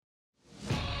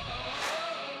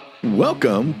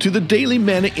Welcome to the Daily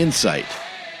Manna Insight,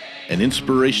 an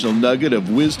inspirational nugget of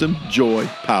wisdom, joy,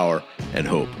 power, and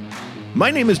hope.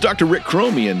 My name is Dr. Rick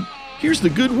Cromie, and here's the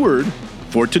good word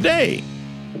for today.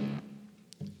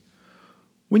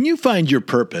 When you find your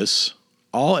purpose,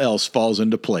 all else falls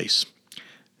into place.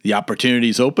 The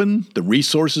opportunities open, the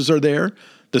resources are there,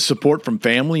 the support from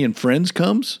family and friends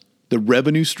comes, the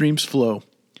revenue streams flow,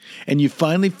 and you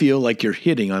finally feel like you're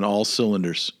hitting on all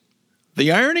cylinders.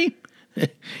 The irony?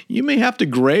 You may have to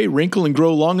gray, wrinkle, and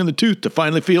grow long in the tooth to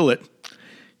finally feel it.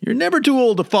 You're never too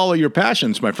old to follow your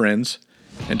passions, my friends,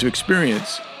 and to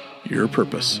experience your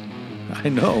purpose. I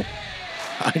know,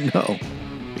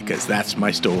 because that's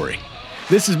my story.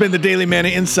 This has been the Daily Manna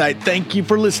Insight. Thank you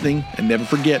for listening, and never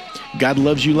forget, God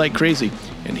loves you like crazy,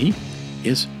 and He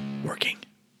is working.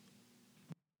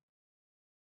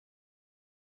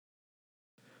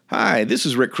 Hi, this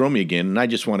is Rick Cromie again, and I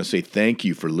just want to say thank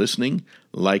you for listening,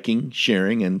 liking,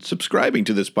 sharing, and subscribing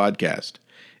to this podcast.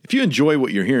 If you enjoy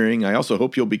what you're hearing, I also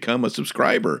hope you'll become a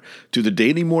subscriber to the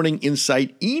Daily Morning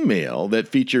Insight email that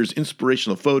features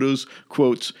inspirational photos,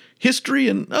 quotes, history,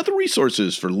 and other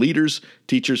resources for leaders,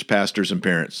 teachers, pastors, and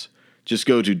parents. Just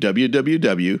go to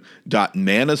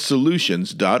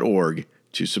www.mannasolutions.org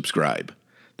to subscribe.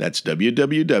 That's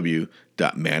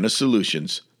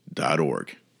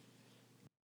www.mannasolutions.org.